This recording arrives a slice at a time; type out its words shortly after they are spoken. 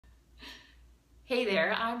Hey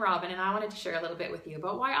there, I'm Robin and I wanted to share a little bit with you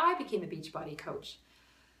about why I became a Beachbody coach.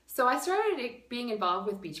 So I started being involved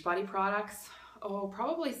with Beachbody products,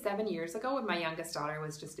 probably 7 years ago when my youngest daughter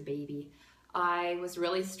was just a baby. I was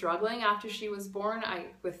really struggling after she was born.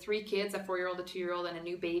 With 3 kids, a 4-year-old, a 2-year-old, and a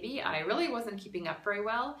new baby, I really wasn't keeping up very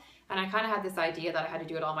well. And I kind of had this idea that I had to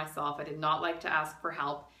do it all myself. I did not like to ask for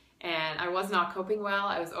help. And I was not coping well.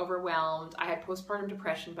 I was overwhelmed. I had postpartum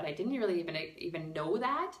depression, but I didn't really even know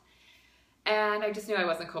that. And I just knew I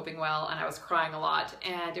wasn't coping well and I was crying a lot.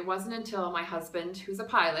 And it wasn't until my husband, who's a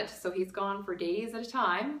pilot, so he's gone for days at a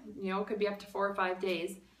time, it could be up to 4 or 5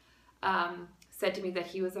 days, said to me that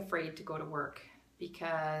he was afraid to go to work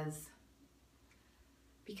because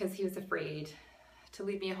he was afraid to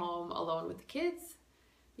leave me at home alone with the kids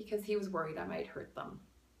because he was worried I might hurt them.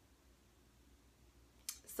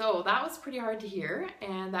 So that was pretty hard to hear,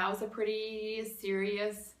 and that was a pretty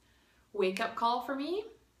serious wake-up call for me.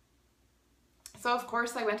 So of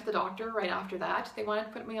course I went to the doctor right after that. They wanted to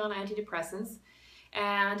put me on antidepressants,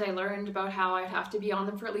 and I learned about how I'd have to be on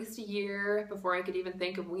them for at least a year before I could even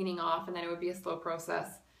think of weaning off, and then it would be a slow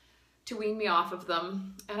process to wean me off of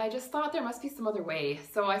them. And I just thought there must be some other way.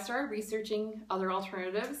 So I started researching other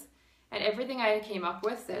alternatives, and everything I came up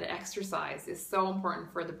with said exercise is so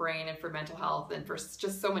important for the brain and for mental health and for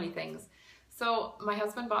just so many things. So my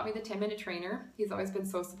husband bought me the 10-minute trainer. He's always been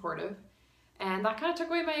so supportive. And that kind of took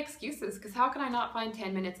away my excuses, because how can I not find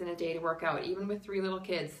 10 minutes in a day to work out? Even with 3 little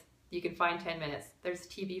kids, you can find 10 minutes. There's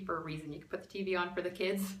TV for a reason. You can put the TV on for the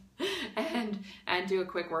kids and do a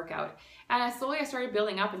quick workout. And I started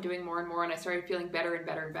building up and doing more and more, and I started feeling better and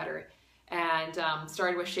better and better. And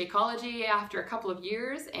started with Shakeology after a couple of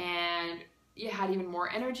years, and had even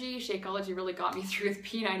more energy. Shakeology really got me through with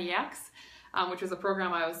P90X, which was a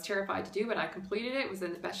program I was terrified to do, but I completed it. It was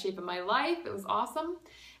in the best shape of my life. It was awesome.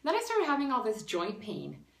 Then I started having all this joint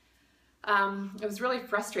pain. It was really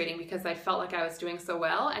frustrating because I felt like I was doing so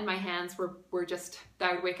well, and my hands were just,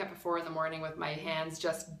 I would wake up at 4 in the morning with my hands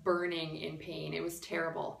just burning in pain. It was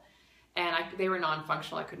terrible. And they were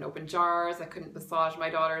non-functional. I couldn't open jars. I couldn't massage my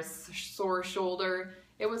daughter's sore shoulder.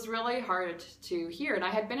 It was really hard to hear. And I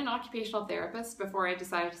had been an occupational therapist before I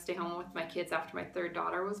decided to stay home with my kids after my 3rd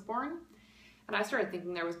daughter was born. And I started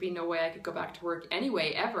thinking there was no way I could go back to work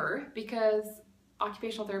anyway, ever, because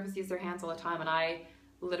occupational therapists use their hands all the time, and I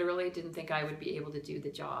literally didn't think I would be able to do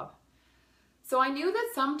the job. So I knew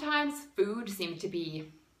that sometimes food seemed to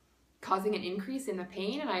be causing an increase in the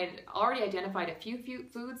pain, and I had already identified a few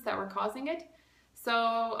foods that were causing it. So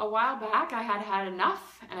a while back I had had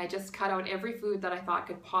enough, and I just cut out every food that I thought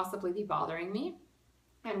could possibly be bothering me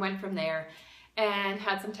and went from there and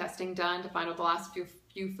had some testing done to find out the last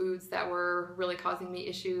few foods that were really causing me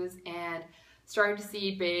issues, and started to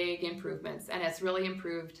see big improvements, and it's really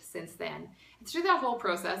improved since then. And through that whole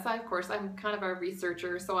process, I'm kind of a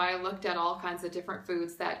researcher, so I looked at all kinds of different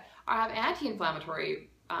foods that have anti-inflammatory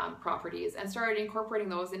properties and started incorporating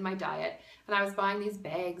those in my diet. And I was buying these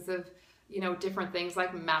bags of different things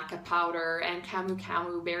like maca powder and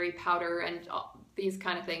camu berry powder and these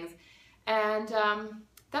kind of things. And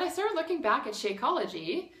then I started looking back at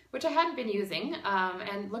Shakeology, which I hadn't been using,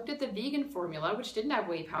 and looked at the vegan formula, which didn't have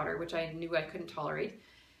whey powder, which I knew I couldn't tolerate.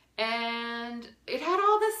 And it had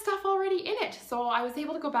all this stuff already in it. So I was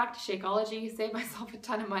able to go back to Shakeology, save myself a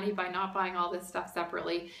ton of money by not buying all this stuff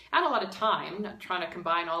separately, and a lot of time trying to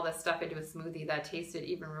combine all this stuff into a smoothie that tasted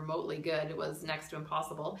even remotely good. It was next to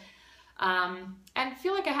impossible. And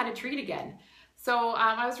feel like I had a treat again. So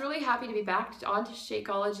I was really happy to be back onto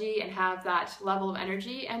Shakeology and have that level of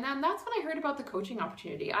energy. And then that's when I heard about the coaching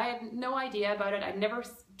opportunity. I had no idea about it. I'd never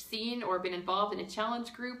seen or been involved in a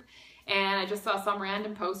challenge group. And I just saw some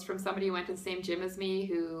random post from somebody who went to the same gym as me,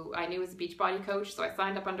 who I knew was a Beachbody coach. So I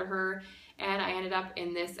signed up under her, and I ended up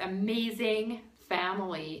in this amazing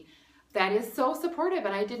family that is so supportive.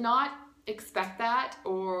 And I did not expect that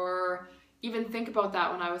or even think about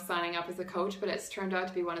that when I was signing up as a coach, but it's turned out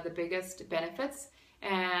to be one of the biggest benefits.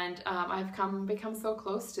 And I've become so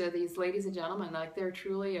close to these ladies and gentlemen. Like, they're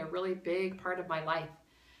truly a really big part of my life.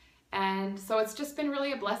 And so it's just been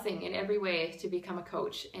really a blessing in every way to become a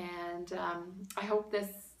coach. And I hope this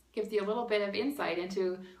gives you a little bit of insight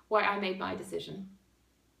into why I made my decision.